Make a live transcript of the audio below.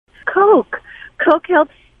Coke. Coke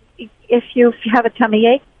helps if you have a tummy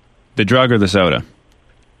ache. The drug or the soda?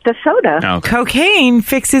 The soda. Oh, okay. Cocaine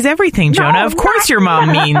fixes everything, Jonah. No, of course your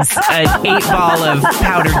mom means an 8-ball of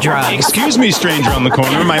powdered drugs. Excuse me, stranger on the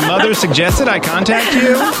corner. My mother suggested I contact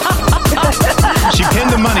you. She pinned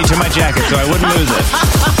the money to my jacket so I wouldn't lose it.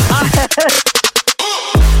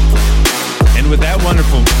 And with that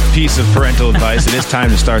wonderful piece of parental advice, it is time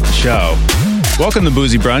to start the show. Welcome to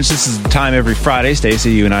Boozy Brunch. This is the time every Friday.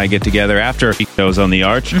 Stacey, you and I get together after shows on the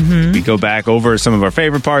Arch. Mm-hmm. We go back over some of our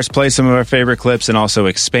favorite parts, play some of our favorite clips, and also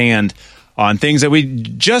expand on things that we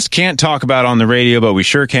just can't talk about on the radio, but we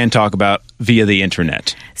sure can talk about via the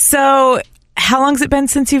internet. So, how long's it been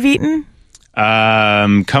since you've eaten?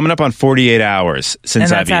 Coming up on 48 hours since I've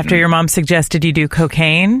eaten. And that's after your mom suggested you do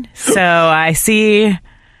cocaine. So I see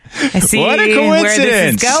what a coincidence. Where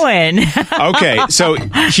this is going. Okay, so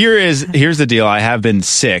here's the deal. I have been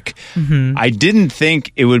sick. Mm-hmm. I didn't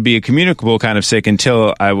think it would be a communicable kind of sick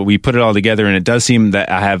until we put it all together, and it does seem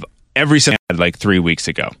that I have every symptom like 3 weeks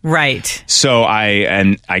ago. Right. So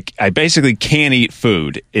I basically can't eat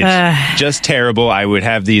food. It's just terrible. I would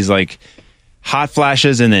have these like hot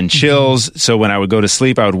flashes and then chills. Mm-hmm. So when I would go to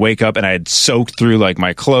sleep, I would wake up and I had soaked through like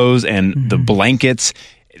my clothes and the blankets.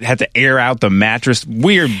 Had to air out the mattress.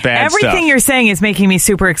 Weird, bad stuff. Everything you're saying is making me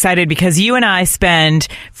super excited because you and I spend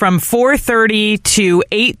from 4:30 to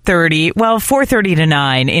 8:30, well, 4:30 to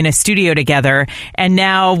 9 in a studio together. And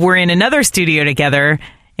now we're in another studio together,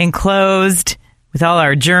 enclosed with all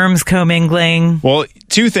our germs commingling. Well,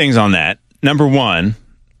 two things on that. Number one,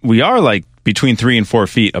 we are like between 3 and 4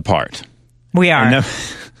 feet apart. We are.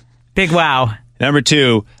 Big wow. Number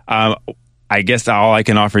two, I guess all I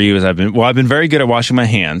can offer you is I've been very good at washing my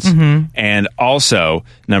hands. Mm-hmm. And also,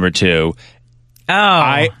 number two,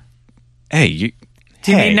 do you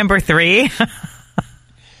mean number three?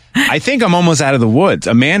 I think I'm almost out of the woods.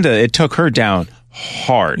 Amanda, it took her down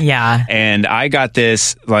hard. Yeah. And I got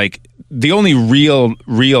this, like, the only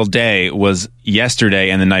real day was yesterday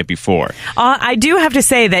and the night before. I do have to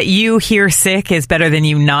say that you here sick is better than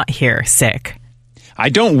you not here sick. I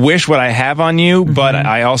don't wish what I have on you, but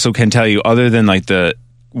I also can tell you, other than like the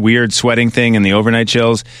weird sweating thing and the overnight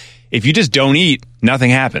chills, if you just don't eat, nothing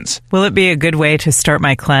happens. Will it be a good way to start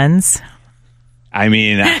my cleanse? I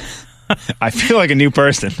mean, I feel like a new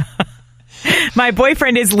person. My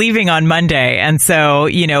boyfriend is leaving on Monday, and so,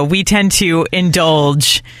 we tend to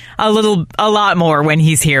indulge a lot more when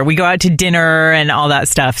he's here. We go out to dinner and all that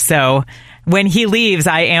stuff, so when he leaves,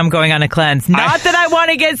 I am going on a cleanse. Not that I want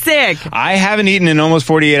to get sick. I haven't eaten in almost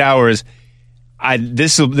 48 hours.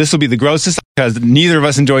 This will be the grossest because neither of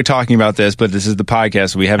us enjoy talking about this, but this is the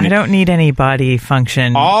podcast. I don't need any body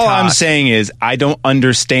function All talk. I'm saying is I don't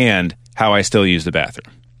understand how I still use the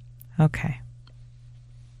bathroom. Okay.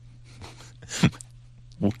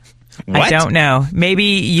 What? I don't know. Maybe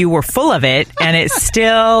you were full of it and it's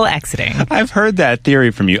still exiting. I've heard that theory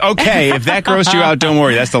from you. Okay, if that grossed you out, don't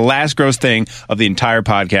worry. That's the last gross thing of the entire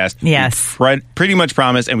podcast. Yes. We pretty much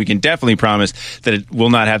promise, and we can definitely promise that it will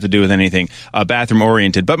not have to do with anything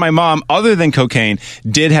bathroom-oriented. But my mom, other than cocaine,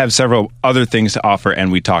 did have several other things to offer,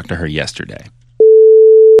 and we talked to her yesterday.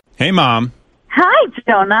 Hey, Mom. Hi,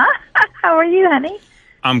 Jonah. How are you, honey?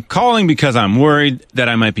 I'm calling because I'm worried that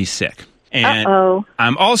I might be sick. And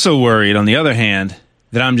I'm also worried, on the other hand,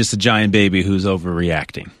 that I'm just a giant baby who's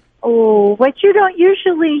overreacting. Oh, but you're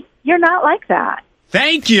not like that.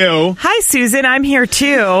 Thank you. Hi, Susan. I'm here,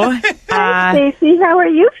 too. Hi, Stacey. How are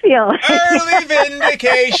you feeling? Early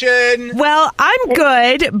vindication. Well, I'm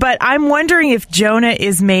good, but I'm wondering if Jonah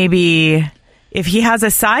is if he has a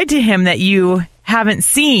side to him that you haven't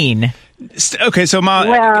seen. Okay, so, Mom,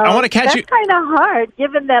 I want to catch you. That's kind of hard,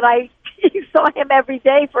 given that I saw him every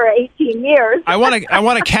day for 18 years. I want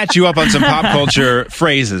to catch you up on some pop culture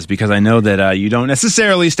phrases because I know that you don't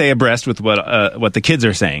necessarily stay abreast with what the kids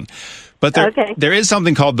are saying. But there is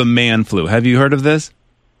something called the man flu. Have you heard of this?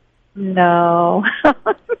 No.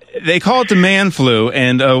 They call it the man flu,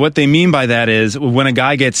 and what they mean by that is when a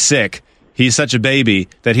guy gets sick, he's such a baby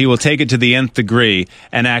that he will take it to the nth degree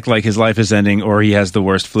and act like his life is ending or he has the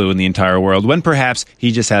worst flu in the entire world, when perhaps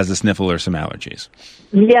he just has a sniffle or some allergies.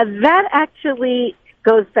 Yeah, that actually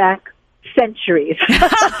goes back centuries. Go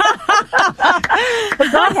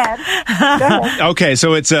ahead. Okay,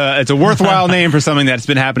 so it's a worthwhile name for something that's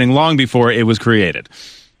been happening long before it was created.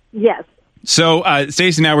 Yes. So,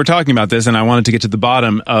 Stacey and I were talking about this, and I wanted to get to the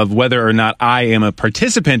bottom of whether or not I am a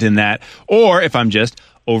participant in that, or if I'm just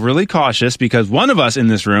overly cautious, because one of us in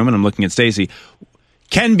this room, and I'm looking at Stacey,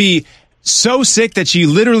 can be so sick that she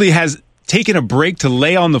literally has taken a break to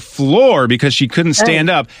lay on the floor because she couldn't stand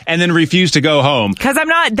up and then refused to go home. Because I'm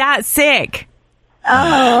not that sick.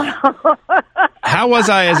 Oh. How was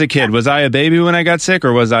I as a kid? Was I a baby when I got sick,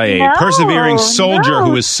 or was I a persevering soldier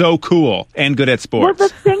who was so cool and good at sports? Well,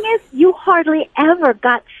 the thing is, you hardly ever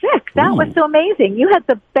got sick. That was so amazing. You had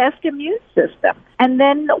the best immune system. And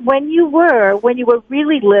then when you were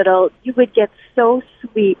really little, you would get so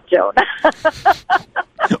sweet, Jonah.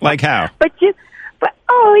 Like how? But you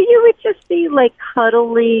would just be like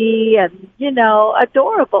cuddly and,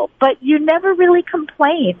 adorable. But you never really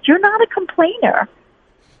complained. You're not a complainer.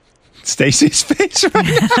 Stacy's face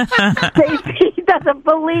right now. Stacy doesn't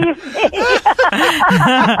believe me.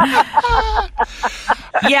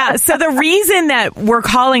 Yeah, so the reason that we're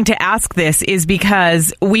calling to ask this is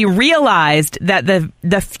because we realized that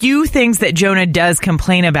the few things that Jonah does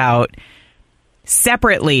complain about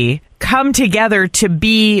separately come together to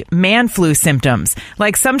be man flu symptoms.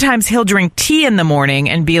 Like sometimes he'll drink tea in the morning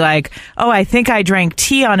and be like, oh, I think I drank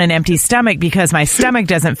tea on an empty stomach because my stomach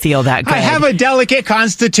doesn't feel that good. I have a delicate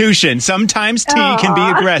constitution. Sometimes tea can be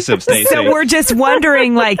aggressive, Stacey. So we're just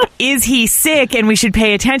wondering, like, is he sick and we should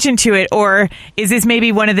pay attention to it? Or is this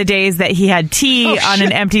maybe one of the days that he had tea on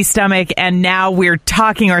an empty stomach and now we're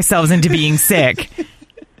talking ourselves into being sick?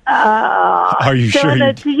 Are you Jonah,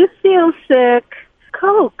 sure? do you feel sick?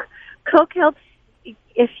 Coke. Coke helps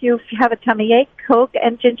if you have a tummy ache. Coke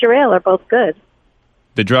and ginger ale are both good.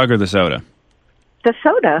 The drug or the soda? The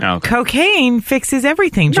soda. Oh, okay. Cocaine fixes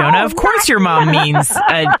everything, Jonah. No, of course your mom means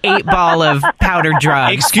an 8-ball of powdered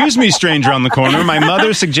drugs. Excuse me, stranger on the corner. My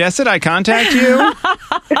mother suggested I contact you.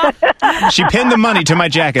 She pinned the money to my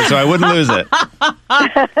jacket so I wouldn't lose it. All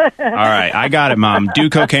right, I got it, Mom. Do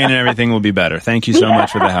cocaine and everything will be better. Thank you so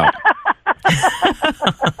much for the help.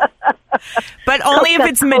 But only if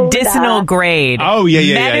it's medicinal grade. Oh,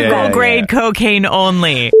 yeah. Medical grade cocaine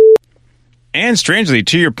only. And strangely,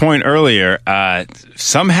 to your point earlier,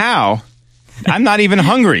 somehow I'm not even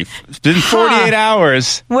hungry. It's been 48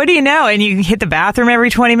 hours. What do you know? And you hit the bathroom every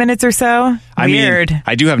 20 minutes or so? Weird. I mean,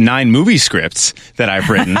 I do have 9 movie scripts that I've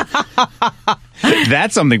written.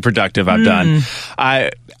 That's something productive I've done.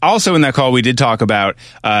 Also in that call, we did talk about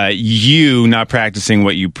you not practicing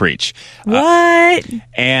what you preach. What?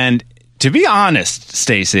 And to be honest,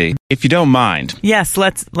 Stacey, if you don't mind. Yes,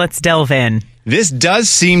 let's delve in. This does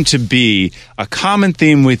seem to be a common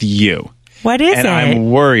theme with you. What is and it?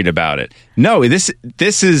 I'm worried about it. No, this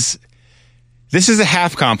is a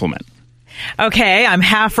half compliment. Okay, I'm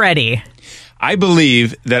half ready. I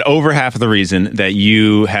believe that over half of the reason that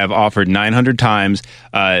you have offered 900 times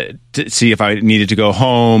to see if I needed to go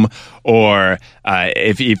home or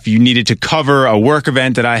if you needed to cover a work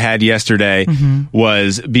event that I had yesterday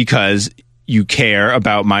was because you care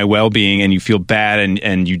about my well-being and you feel bad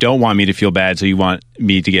and you don't want me to feel bad, so you want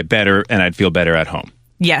me to get better and I'd feel better at home.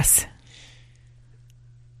 Yes.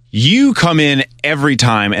 You come in every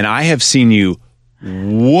time and I have seen you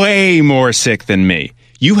way more sick than me.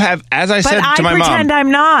 You have, as I said to my mom. But I pretend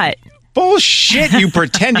I'm not. Bullshit, you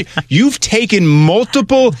pretend. You've taken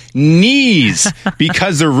multiple knees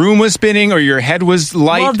because the room was spinning or your head was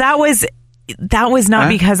light. Well, that was not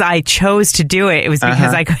because I chose to do it. It was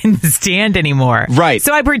because I couldn't stand anymore. Right.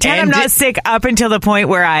 So I pretend I'm not sick up until the point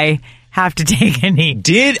where I have to take a knee.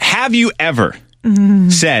 Have you ever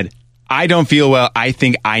said, I don't feel well, I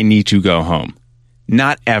think I need to go home?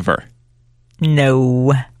 Not ever.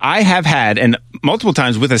 No. I have had, and multiple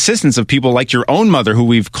times with assistance of people like your own mother who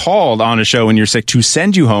we've called on a show when you're sick to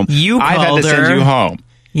send you home. I've had to send you home.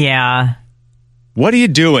 Yeah. What are you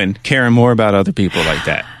doing caring more about other people like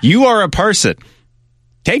that? You are a person.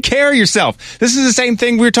 Take care of yourself. This is the same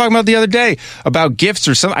thing we were talking about the other day about gifts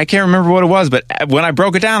or something. I can't remember what it was, but when I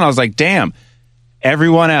broke it down, I was like, damn,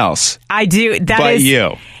 everyone else. I do. But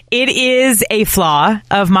you. It is a flaw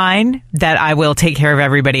of mine that I will take care of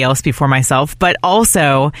everybody else before myself. But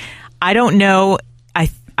also, I don't know. I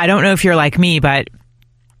don't know if you're like me, but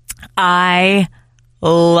I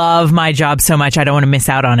love my job so much. I don't want to miss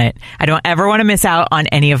out on it. I don't ever want to miss out on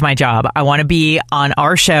any of my job. I want to be on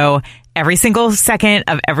our show every single second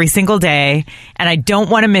of every single day. And I don't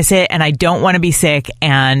want to miss it. And I don't want to be sick.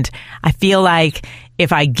 And I feel like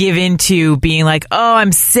if I give into being like, oh,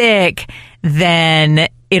 I'm sick, then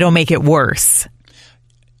it'll make it worse.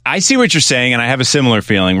 I see what you're saying, and I have a similar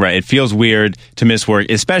feeling, right? It feels weird to miss work,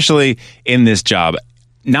 especially in this job.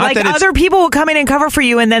 Not like that other people will come in and cover for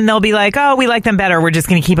you, and then they'll be like, oh, we like them better. We're just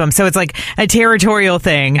going to keep them. So it's like a territorial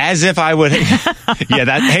thing. As if I would.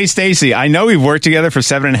 Hey, Stacey, I know we've worked together for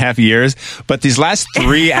 7.5 years, but these last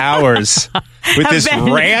 3 hours with this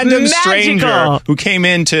random stranger who came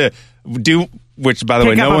in to do, which, by the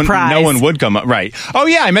way, no one would come up. Right. Oh,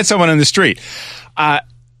 yeah, I met someone on the street.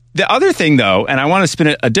 The other thing, though, and I want to spin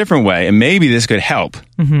it a different way, and maybe this could help.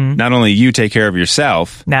 Not only you take care of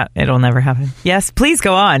yourself. No, it'll never happen. Yes, please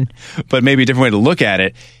go on. But maybe a different way to look at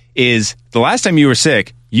it is the last time you were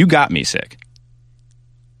sick, you got me sick.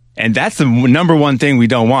 And that's the number one thing we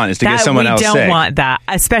don't want is to get someone else sick. We don't want that,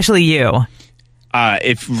 especially you.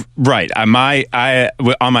 On my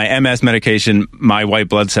MS medication, my white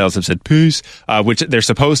blood cells have said peace, which they're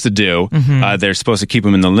supposed to do. They're supposed to keep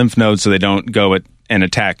them in the lymph nodes so they don't go and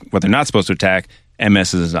attack what they're not supposed to attack.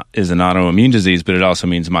 MS is an autoimmune disease, but it also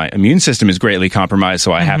means my immune system is greatly compromised,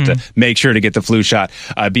 so I have to make sure to get the flu shot.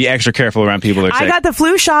 Be extra careful around people who are sick. I got the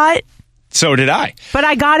flu shot. So did I. But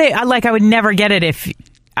I got it, like I would never get it if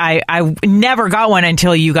I never got one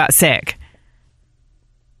until you got sick.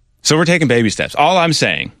 So we're taking baby steps. All I'm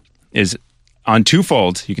saying is on two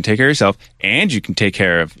folds, you can take care of yourself and you can take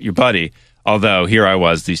care of your buddy. Although here I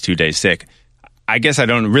was these 2 days sick. I guess I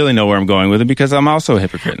don't really know where I'm going with it because I'm also a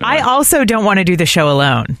hypocrite. I also don't want to do the show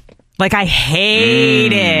alone. Like, I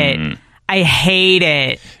hate it. I hate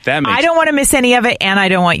it. I don't want to miss any of it, and I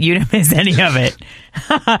don't want you to miss any of it.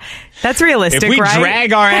 That's realistic, right? If we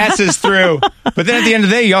drag our asses through. But then at the end of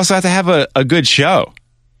the day, you also have to have a good show.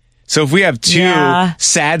 So if we have two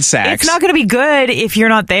sad sacks... It's not going to be good if you're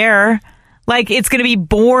not there. Like, it's going to be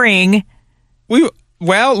boring.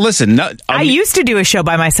 Listen... I used to do a show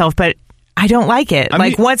by myself, but I don't like it.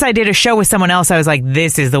 Once I did a show with someone else, I was like,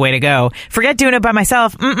 this is the way to go. Forget doing it by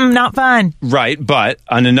myself. Not fun. Right, but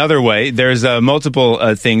on another way, there's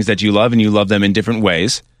multiple things that you love, and you love them in different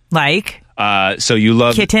ways. Like? So you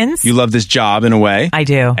love... Kittens? You love this job in a way. I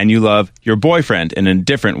do. And you love your boyfriend in a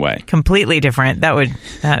different way. Completely different.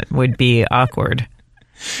 That would be awkward.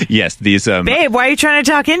 Yes, these... Babe, why are you trying to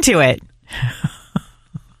talk into it?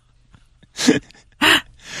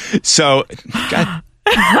 So, God,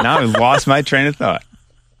 now I've lost my train of thought.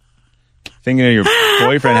 Thinking of your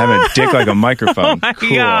boyfriend having a dick like a microphone. Oh, my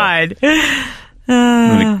cool. God.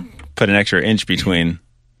 I'm going to put an extra inch between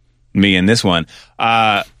me and this one.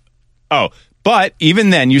 But even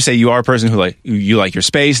then, you say you are a person who you like your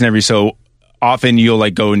space, and every so often you'll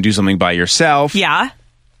go and do something by yourself. Yeah.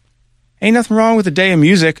 Ain't nothing wrong with a day of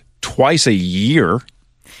music twice a year.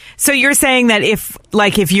 So you're saying that if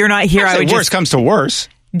you're not here, I would worse comes to worse.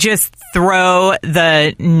 Just throw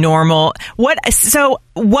the normal... So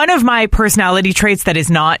one of my personality traits that is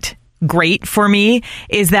not great for me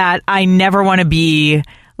is that I never want to be...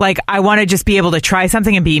 I want to just be able to try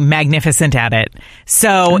something and be magnificent at it.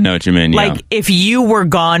 So, I know what you mean, yeah. If you were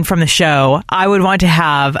gone from the show, I would want to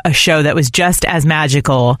have a show that was just as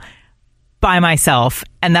magical by myself,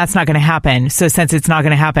 and that's not going to happen. So since it's not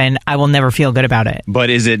going to happen, I will never feel good about it. But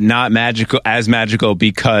is it not as magical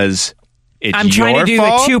because it's I'm trying to do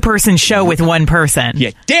fault? a two-person show with one person. Yeah.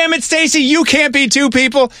 Damn it, Stacey, you can't be two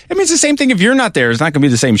people. I mean, it's the same thing if you're not there. It's not going to be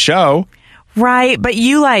the same show. Right, but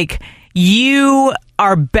you're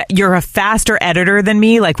a faster editor than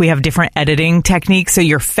me. We have different editing techniques, so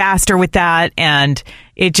you're faster with that, and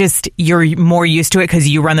you're more used to it because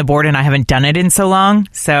you run the board and I haven't done it in so long.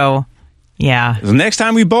 So, yeah. The next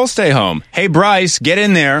time we both stay home. Hey, Bryce, get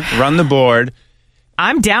in there, run the board.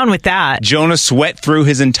 I'm down with that. Jonah sweat through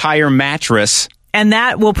his entire mattress. And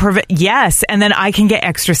that will prevent, yes. And then I can get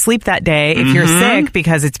extra sleep that day if you're sick,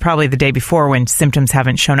 because it's probably the day before when symptoms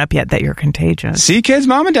haven't shown up yet that you're contagious. See, kids,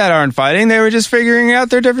 mom and dad aren't fighting. They were just figuring out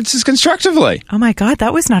their differences constructively. Oh my God,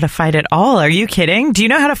 that was not a fight at all. Are you kidding? Do you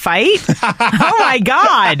know how to fight? Oh my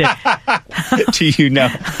God. Do you know?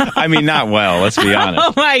 I mean, not well, let's be honest.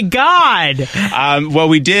 Oh my God. Well,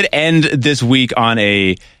 we did end this week on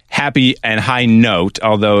a happy and high note,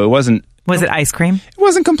 although it wasn't. Was it ice cream? It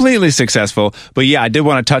wasn't completely successful, but yeah, I did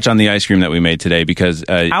want to touch on the ice cream that we made today because...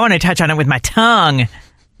 I want to touch on it with my tongue.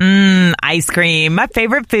 Ice cream, my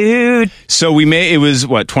favorite food. So it was,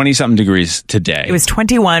 20-something degrees today? It was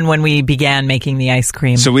 21 when we began making the ice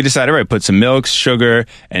cream. So we decided, right, put some milk, sugar,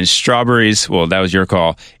 and strawberries, well, that was your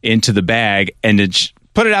call, into the bag and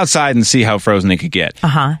put it outside and see how frozen it could get.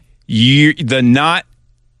 Uh-huh. The not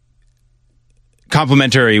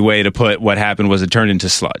complimentary way to put what happened was it turned into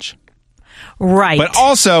sludge. Right. But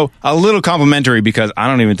also a little complimentary because I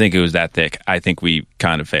don't even think it was that thick. I think we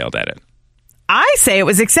kind of failed at it. I say it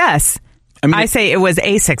was success. I say it was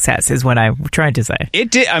a success is what I tried to say.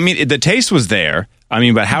 It did. I mean, the taste was there. I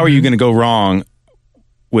mean, but how are you going to go wrong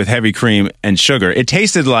with heavy cream and sugar? It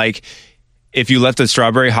tasted like if you left a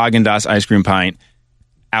strawberry Haagen-Dazs ice cream pint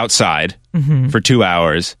outside for 2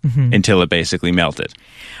 hours until it basically melted.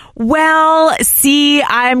 Well, see,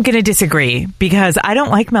 I'm going to disagree because I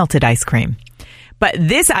don't like melted ice cream. But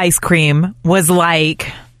this ice cream was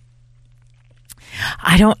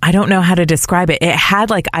I don't know how to describe it. It had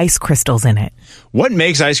like ice crystals in it. What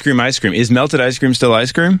makes ice cream ice cream? Is melted ice cream still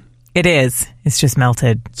ice cream? It is. It's just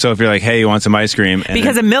melted. So if you're like, hey, you want some ice cream?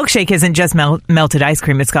 Because a milkshake isn't just melted ice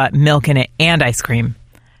cream. It's got milk in it and ice cream.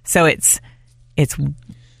 So it's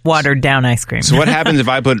watered down ice cream. So what happens if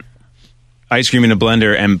I put ice cream in a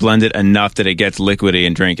blender and blend it enough that it gets liquidy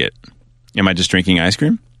and drink it? Am I just drinking ice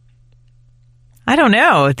cream? I don't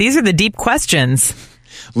know. These are the deep questions.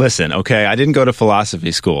 Listen, okay, I didn't go to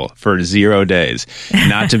philosophy school for 0 days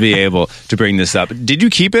not to be able to bring this up. Did you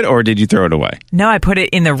keep it or did you throw it away? No, I put it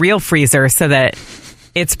in the real freezer so that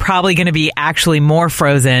it's probably going to be actually more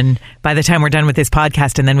frozen by the time we're done with this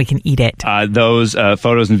podcast, and then we can eat it. Those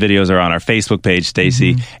photos and videos are on our Facebook page,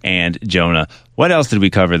 Stacy and Jonah. What else did we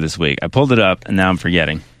cover this week? I pulled it up, and now I'm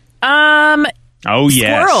forgetting. Oh,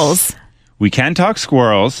 yes. Squirrels. We can talk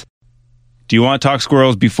squirrels. Do you want to talk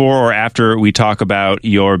squirrels before or after we talk about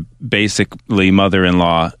your basically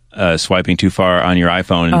mother-in-law swiping too far on your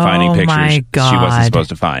iPhone and finding pictures my God. she wasn't supposed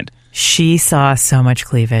to find? She saw so much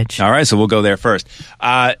cleavage. All right, so we'll go there first.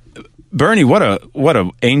 Bernie, what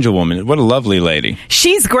a angel woman. What a lovely lady.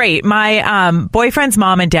 She's great. My boyfriend's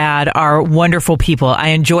mom and dad are wonderful people. I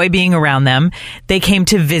enjoy being around them. They came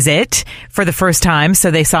to visit for the first time,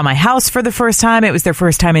 so they saw my house for the first time. It was their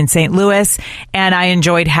first time in St. Louis, and I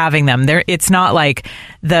enjoyed having them. It's not like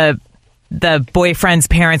the boyfriend's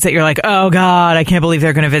parents that you're like, oh God, I can't believe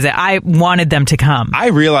they're going to visit. I wanted them to come. I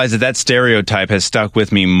realize that stereotype has stuck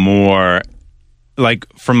with me more like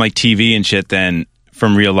from like TV and shit than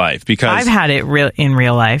from real life, because I've had it in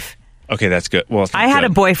real life. Okay, that's good. Well, I had a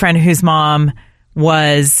boyfriend whose mom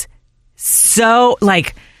was so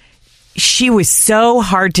she was so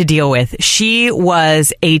hard to deal with. She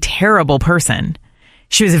was a terrible person.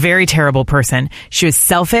 She was a very terrible person. She was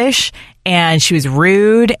selfish and she was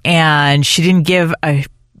rude and she didn't give an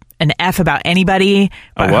F about anybody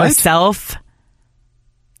but herself.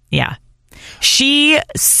 Yeah. She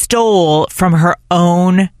stole from her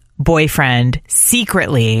own boyfriend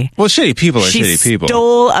secretly. Well, shitty people are shitty people. She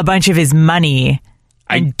stole a bunch of his money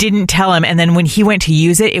and didn't tell him. And then when he went to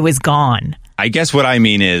use it, it was gone. I guess what I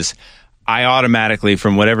mean is I automatically,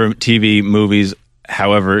 from whatever TV, movies,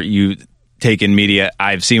 however you take in media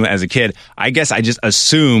I've seen as a kid, I guess I just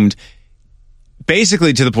assumed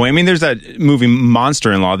basically to the point. I mean, there's that movie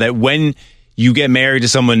Monster-in-Law that when you get married to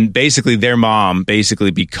someone, basically their mom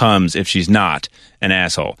basically becomes, if she's not, an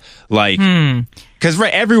asshole. Like, because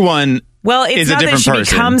everyone it's is not a different that she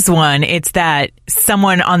person. Becomes one. It's that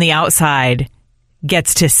someone on the outside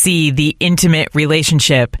gets to see the intimate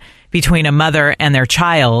relationship between a mother and their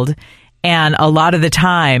child. And a lot of the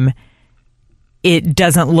time, it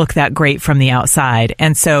doesn't look that great from the outside.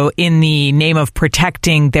 And so in the name of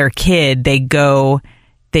protecting their kid,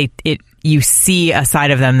 you see a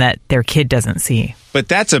side of them that their kid doesn't see. But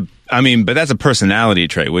that's a personality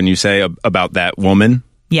trait, wouldn't you say, about that woman?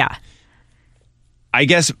 Yeah. I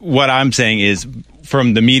guess what I'm saying is,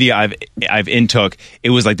 from the media I've intook, it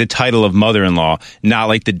was like the title of mother-in-law, not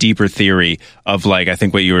like the deeper theory of like, I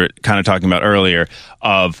think what you were kind of talking about earlier,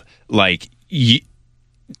 of like you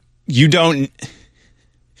don't.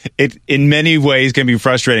 It in many ways can be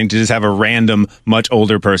frustrating to just have a random, much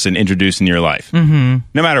older person introduced in your life, no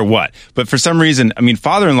matter what. But for some reason, I mean,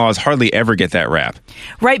 father-in-laws hardly ever get that rap,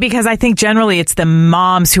 right? Because I think generally it's the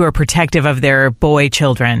moms who are protective of their boy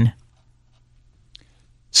children.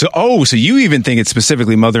 So you even think it's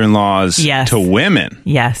specifically mother-in-laws to women?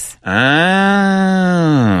 Yes.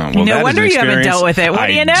 Ah. Well, no wonder you haven't dealt with it. What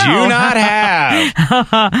do you know? I do not have.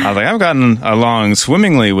 I was like, I've gotten along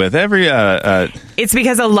swimmingly with every... It's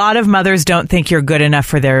because a lot of mothers don't think you're good enough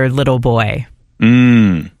for their little boy.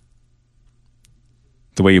 The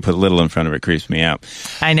way you put little in front of it creeps me out.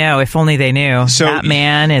 I know. If only they knew. So, that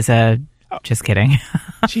man is a... Just kidding.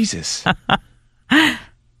 Jesus. I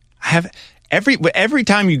have... Every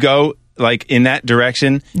time you go like in that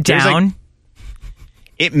direction, down,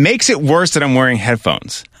 it makes it worse that I'm wearing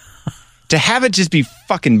headphones. To have it just be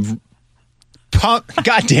fucking pumped,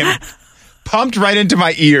 goddamn it, pumped right into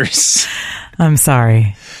my ears. I'm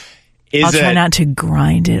sorry. I'll try not to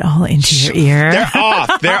grind it all into your ear. They're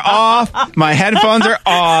off. They're off. My headphones are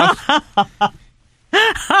off.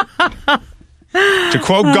 To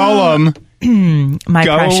quote Gollum, my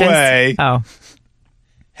go precious. Away. Oh.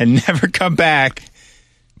 And never come back.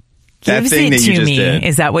 That Gives thing it that you to just me. did.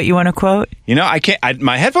 Is that what you want to quote? You know, I can't.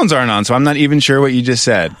 My headphones aren't on, so I'm not even sure what you just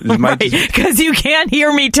said. Right, because you can't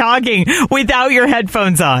hear me talking without your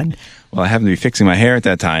headphones on. Well, I happened to be fixing my hair at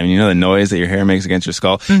that time. You know the noise that your hair makes against your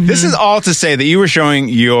skull? This is all to say that you were showing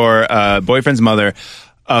your boyfriend's mother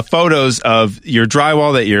photos of your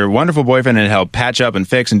drywall that your wonderful boyfriend had helped patch up and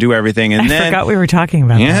fix and do everything. And I forgot we were talking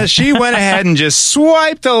about that. She went ahead and just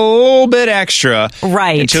swiped a little bit extra.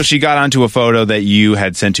 Right. Until she got onto a photo that you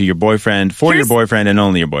had sent to your boyfriend, for your boyfriend, and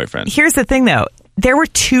only your boyfriend. Here's the thing, though. There were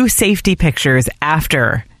 2 safety pictures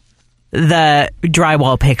after the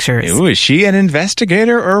drywall pictures. Ooh, is she an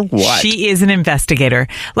investigator or what? She is an investigator.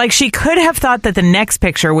 Like, she could have thought that the next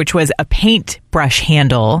picture, which was a paintbrush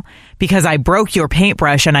handle, because I broke your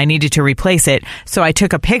paintbrush and I needed to replace it, so I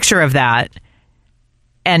took a picture of that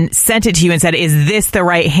and sent it to you and said, is this the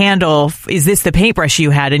right handle? Is this the paintbrush you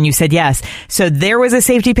had? And you said yes. So there was a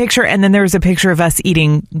safety picture, and then there was a picture of us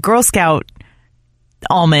eating Girl Scout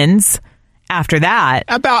almonds. After that,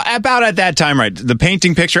 about at that time, right? The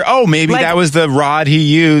painting picture. Oh, maybe that was the rod he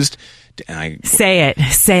used. Say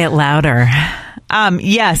it louder.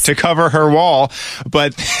 Yes, to cover her wall.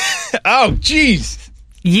 But oh, jeez,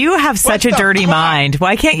 you have such a dirty mind.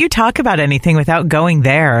 Why can't you talk about anything without going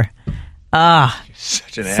there?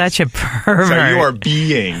 Such a pervert. So you are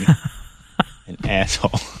being an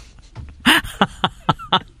asshole.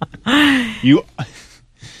 You.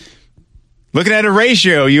 Looking at a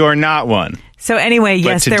ratio, you are not one. So anyway,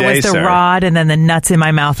 yes, there was the rod and then the nuts in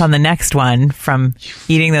my mouth on the next one from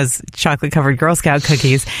eating those chocolate-covered Girl Scout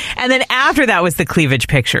cookies. And then after that was the cleavage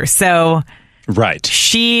picture. So right,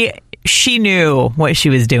 she knew what she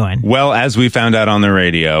was doing. Well, as we found out on the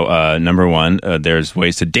radio, number one, there's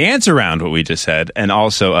ways to dance around what we just said. And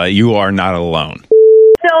also, you are not alone.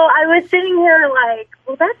 So I was sitting here like,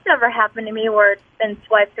 well, that's never happened to me where it's been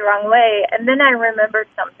swiped the wrong way. And then I remembered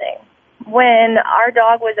something. When our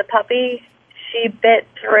dog was a puppy, she bit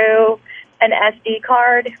through an SD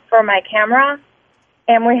card for my camera,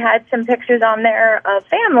 and we had some pictures on there of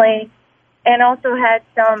family and also had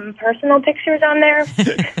some personal pictures on there.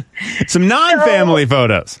 Some non-family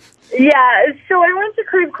photos. Yeah, so I went to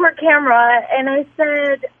Crave Court Camera, and I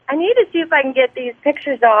said, I need to see if I can get these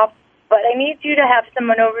pictures off, but I need you to have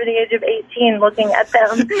someone over the age of 18 looking at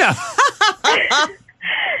them. No.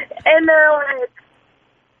 And they're like,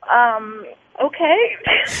 okay.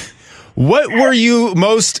 What were you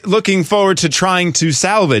most looking forward to trying to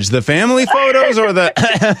salvage? The family photos or the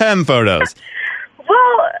photos?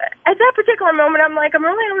 Well, at that particular moment, I'm like, I'm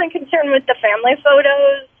really only concerned with the family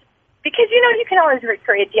photos because, you can always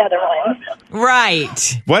recreate the other ones.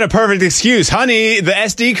 Right. What a perfect excuse. Honey, the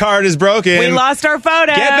SD card is broken. We lost our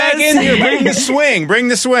photos. Get back in here. Bring the swing. Bring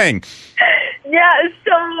the swing. Yeah,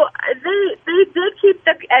 so they did keep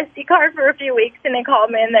the SD card for a few weeks, and they called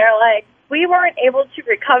me, and they're like, we weren't able to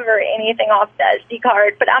recover anything off the SD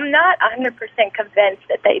card, but I'm not 100% convinced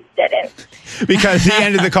that they didn't. Because he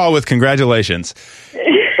ended the call with congratulations.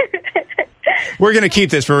 We're going to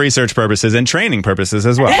keep this for research purposes and training purposes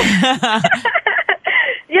as well.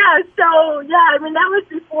 That was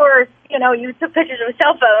before, you took pictures with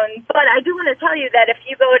cell phones. But I do want to tell you that if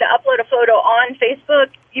you go to upload a photo on Facebook,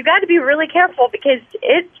 you got to be really careful because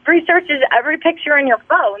it researches every picture in your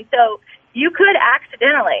phone. So you could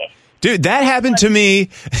accidentally. Dude, that happened to me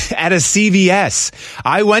at a CVS.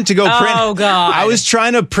 I went to go print. Oh, God. I was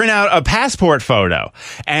trying to print out a passport photo.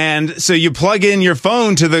 And so you plug in your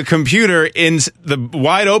phone to the computer in the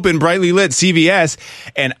wide open, brightly lit CVS.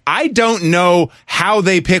 And I don't know how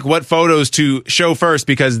they pick what photos to show first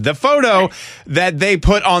because the photo that they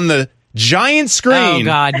put on the giant screen. Oh,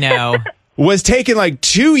 God, no. Was taken like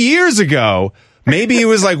 2 years ago. Maybe it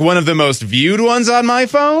was like one of the most viewed ones on my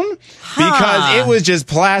phone because it was just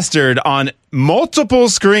plastered on multiple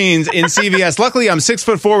screens in CVS. Luckily, I'm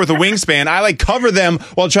 6'4" with a wingspan. I like cover them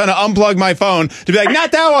while trying to unplug my phone to be like,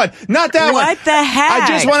 not that one, not that one. What the heck? I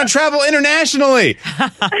just want to travel internationally.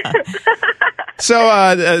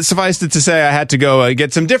 So suffice it to say, I had to go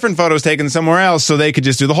get some different photos taken somewhere else so they could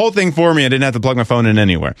just do the whole thing for me. I didn't have to plug my phone in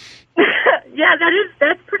anywhere. Yeah,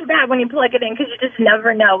 that's pretty bad when you plug it in because you just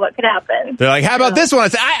never know what could happen. They're like, how about this one? I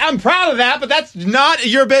say, I'm proud of that, but that's not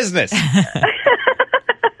your business.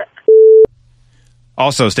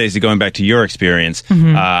 Also, Stacey, going back to your experience,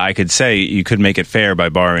 I could say you could make it fair by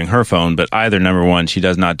borrowing her phone, but either, number one, she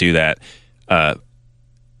does not do that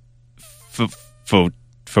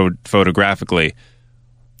photographically.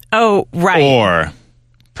 Oh, right. Or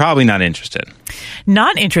probably not interested.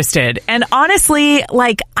 Not interested. And honestly,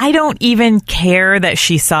 I don't even care that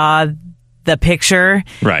she saw the picture.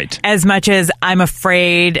 Right. As much as I'm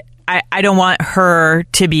afraid, I don't want her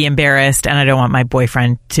to be embarrassed, and I don't want my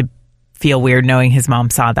boyfriend to feel weird knowing his mom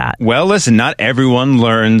saw that. Well, listen, not everyone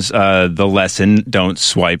learns the lesson, don't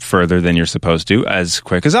swipe further than you're supposed to, as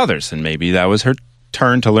quick as others. And maybe that was her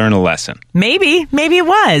turn to learn a lesson. Maybe it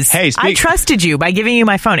was. Hey, I trusted you by giving you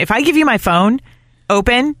my phone. If I give you my phone,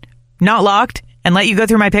 open, not locked, and let you go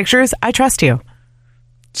through my pictures, I trust you.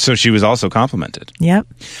 So she was also complimented. Yep.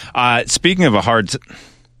 Speaking of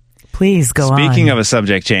Please go on. Speaking of a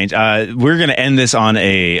subject change, we're going to end this on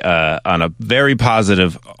a very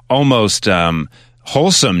positive, almost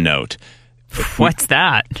wholesome note. What's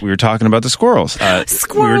that? We were talking about the squirrels. Squirrels,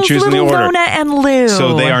 we were choosing little the order. Rona and Lou.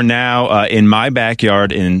 So they are now in my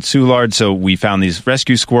backyard in Soulard. So we found these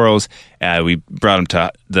rescue squirrels. We brought them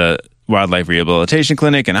to the Wildlife Rehabilitation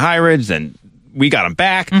Clinic in High Ridge. Then we got them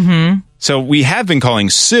back. Mm-hmm. So we have been calling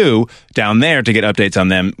Sue down there to get updates on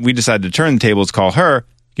them. We decided to turn the tables, call her,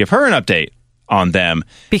 give her an update on them.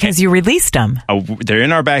 Because you released them. They're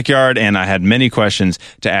in our backyard, and I had many questions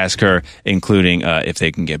to ask her, including if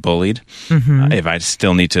they can get bullied, if I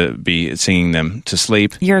still need to be singing them to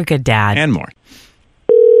sleep. You're a good dad. And more.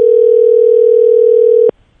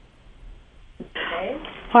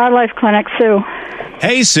 Wildlife Clinic, Sue.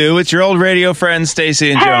 Hey, Sue, it's your old radio friends,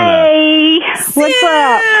 Stacy and Jonah. Hey, what's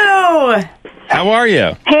up? How are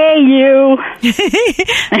you? Hey, you.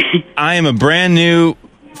 I am a brand new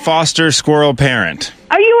foster squirrel parent.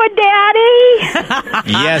 Are you a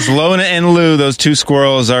daddy? Yes, Lona and Lou, those two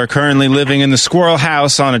squirrels, are currently living in the squirrel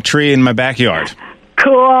house on a tree in my backyard.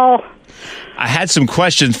 Cool. I had some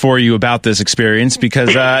questions for you about this experience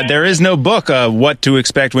because there is no book of what to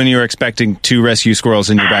expect when you're expecting two rescue squirrels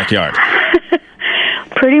in your backyard.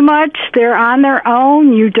 Pretty much, they're on their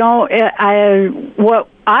own. You don't. What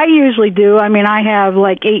I usually do. I mean, I have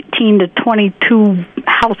like 18 to 22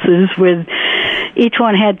 houses with each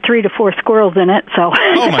one had 3 to 4 squirrels in it. So.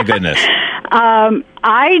 Oh my goodness.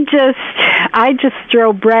 I just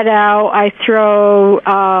throw bread out. I throw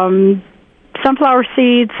sunflower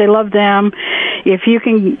seeds. They love them. If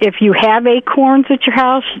you have acorns at your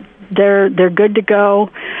house, they're good to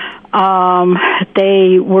go.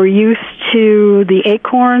 They were used to the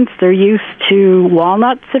acorns. They're used to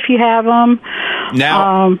walnuts if you have them.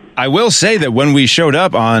 Now, I will say that when we showed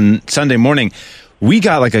up on Sunday morning, we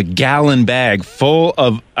got like a gallon bag full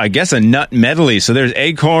of, I guess, a nut medley. So there's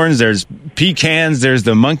acorns, there's pecans, there's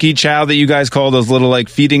the monkey chow that you guys call those little like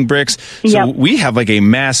feeding bricks. So we have like a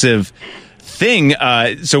massive thing.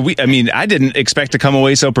 I didn't expect to come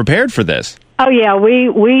away so prepared for this. Oh yeah,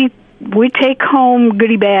 we take home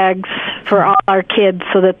goodie bags for all our kids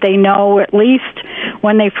so that they know at least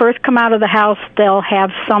when they first come out of the house, they'll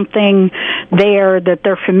have something there that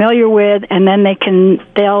they're familiar with, and then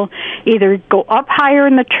they'll either go up higher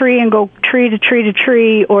in the tree and go tree to tree to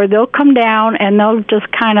tree, or they'll come down and they'll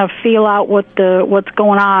just kind of feel out what's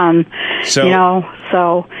going on.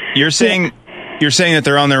 So you're saying. You're saying that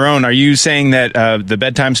they're on their own. Are you saying that the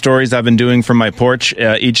bedtime stories I've been doing from my porch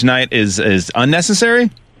each night is unnecessary?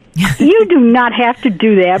 You do not have to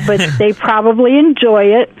do that, but they probably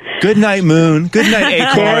enjoy it. Good night, Moon. Good night,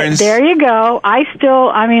 acorns. There you go. Like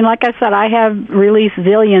I said, I have released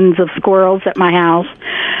zillions of squirrels at my house.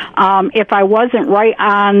 If I wasn't right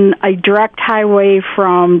on a direct highway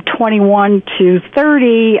from 21 to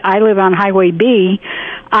 30, I live on Highway B,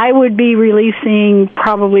 I would be releasing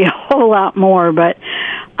probably a whole lot more, but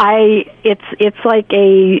it's like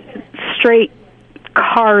a straight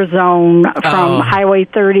car zone from Highway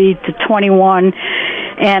 30 to 21,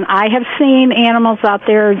 and I have seen animals out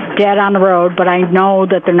there dead on the road, but I know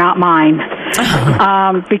that they're not mine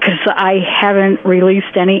because I haven't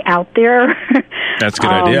released any out there. That's a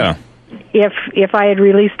good idea. If I had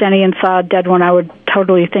released any and saw a dead one, I would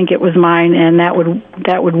totally think it was mine, and that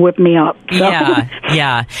would whip me up. So.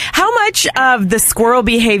 Yeah. How much of the squirrel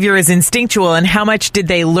behavior is instinctual, and how much did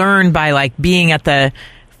they learn by like being at the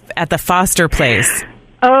foster place?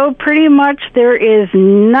 Oh, pretty much there is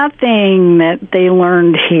nothing that they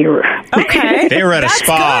learned here. Okay. They were at a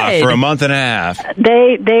spa for a month and a half.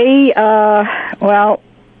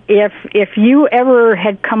 If you ever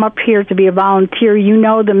had come up here to be a volunteer, you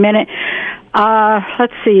know the minute,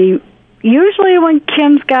 let's see, usually when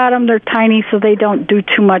Kim's got them, they're tiny, so they don't do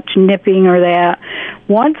too much nipping or that.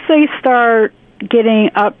 Once they start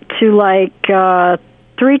getting up to like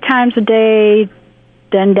 3 times a day,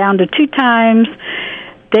 then down to 2 times,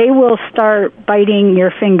 they will start biting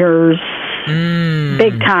your fingers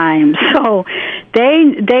big time. So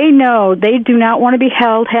they know they do not want to be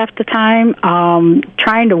held half the time.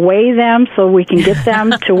 Trying to weigh them so we can get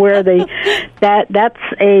them to where that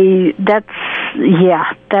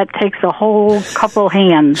takes a whole couple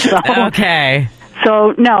hands. So. Okay.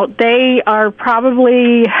 So, no, they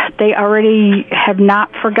already have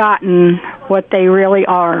not forgotten what they really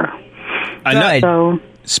are.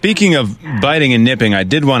 speaking of biting and nipping, I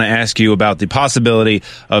did want to ask you about the possibility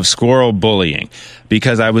of squirrel bullying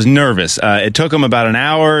because I was nervous. It took them about an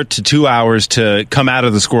hour to 2 hours to come out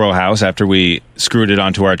of the squirrel house after we screwed it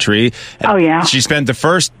onto our tree. Oh, yeah. She spent the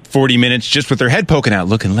first 40 minutes just with her head poking out,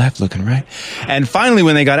 looking left, looking right. And finally,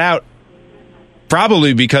 when they got out,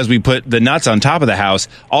 probably because we put the nuts on top of the house,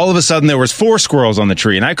 all of a sudden there was 4 squirrels on the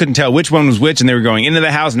tree, and I couldn't tell which one was which, and they were going into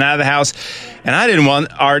the house and out of the house. And I didn't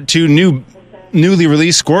want our 2 newly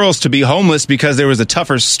released squirrels to be homeless because there was a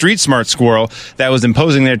tougher street smart squirrel that was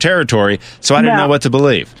imposing their territory, so I didn't know what to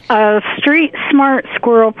believe. A street smart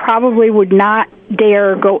squirrel probably would not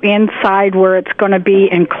dare go inside where it's going to be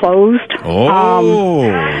enclosed. Oh.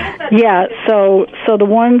 Yeah, so the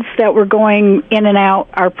ones that were going in and out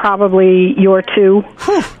are probably your 2.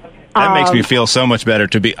 Whew. That makes me feel so much better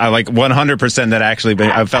to be, I like 100% that actually,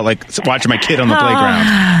 I felt like watching my kid on the playground.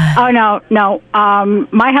 Oh, no.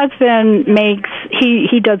 My husband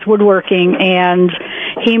he does woodworking, and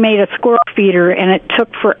he made a squirrel feeder, and it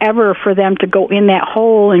took forever for them to go in that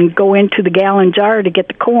hole and go into the gallon jar to get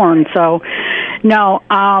the corn. So, no,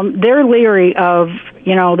 they're leery of,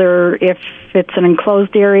 if it's an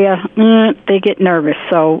enclosed area, they get nervous.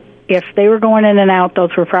 So, if they were going in and out,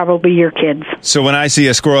 those were probably your kids. So when I see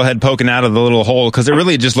a squirrel head poking out of the little hole, because it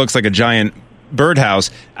really just looks like a giant birdhouse,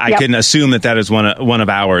 I can assume that is one of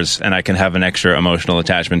ours, and I can have an extra emotional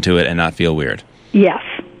attachment to it and not feel weird. Yes.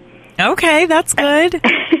 Okay, that's good.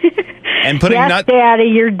 And putting Daddy,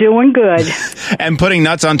 you're doing good. And putting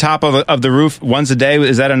nuts on top of the roof once a day,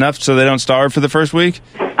 is that enough so they don't starve for the first week?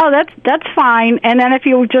 Oh, that's fine. And then if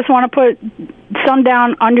you just want to put some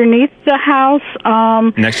down underneath the house,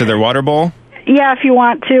 next to their water bowl. Yeah, if you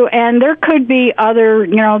want to. And there could be other,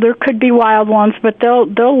 there could be wild ones, but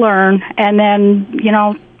they'll learn, and then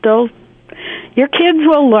your kids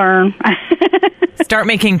will learn. Start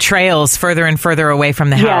making trails further and further away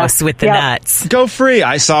from the house with the nuts. Go free.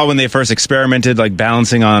 I saw when they first experimented, like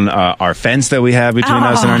balancing on our fence that we have between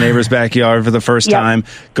us and our neighbor's backyard for the first time,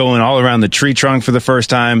 going all around the tree trunk for the first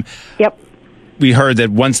time. Yep. We heard that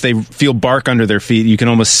once they feel bark under their feet, you can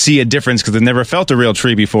almost see a difference because they've never felt a real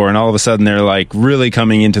tree before, and all of a sudden they're like really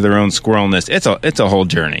coming into their own squirrelness. It's a whole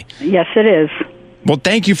journey. Yes, it is. Well,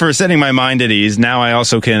 thank you for setting my mind at ease. Now I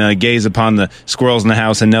also can gaze upon the squirrels in the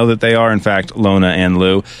house and know that they are, in fact, Lona and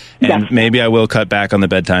Lou. And maybe I will cut back on the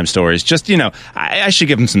bedtime stories. Just, I should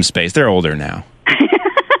give them some space. They're older now.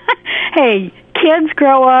 Hey, kids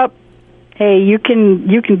grow up. Hey, you can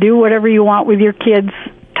do whatever you want with your kids.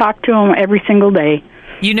 Talk to them every single day.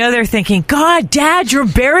 They're thinking, God, Dad, you're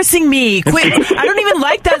embarrassing me. Quit. I don't even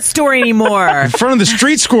like that story anymore. In front of the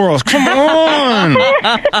street squirrels. Come on.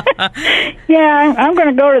 Yeah, I'm going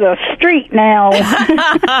to go to the street now.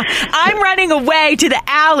 I'm running away to the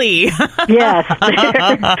alley.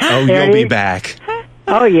 Yes. You'll be back.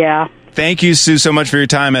 Oh, yeah. Thank you, Sue, so much for your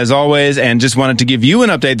time, as always, and just wanted to give you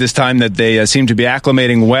an update this time that they seem to be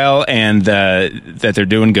acclimating well and that they're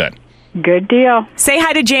doing good. Good deal. Say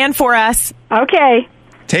hi to Jan for us. Okay.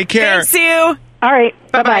 Take care. Thanks, Sue. All right.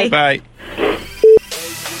 Bye-bye. Bye.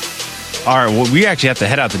 All right, well, we actually have to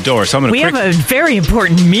head out the door, so I'm going to have a very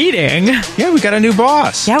important meeting. Yeah, we got a new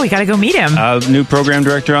boss. Yeah, we got to go meet him. New program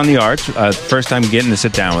director on the Arts. First time getting to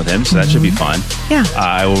sit down with him, so that should be fun. Yeah.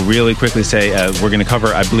 I will really quickly say we're going to cover,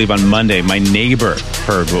 I believe on Monday, my neighbor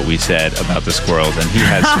heard what we said about the squirrels, and he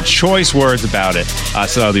had some choice words about it.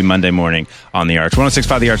 So that'll be Monday morning on the Arts.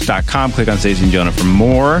 1065thearts.com. Click on Stacey and Jonah for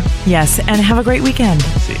more. Yes, and have a great weekend.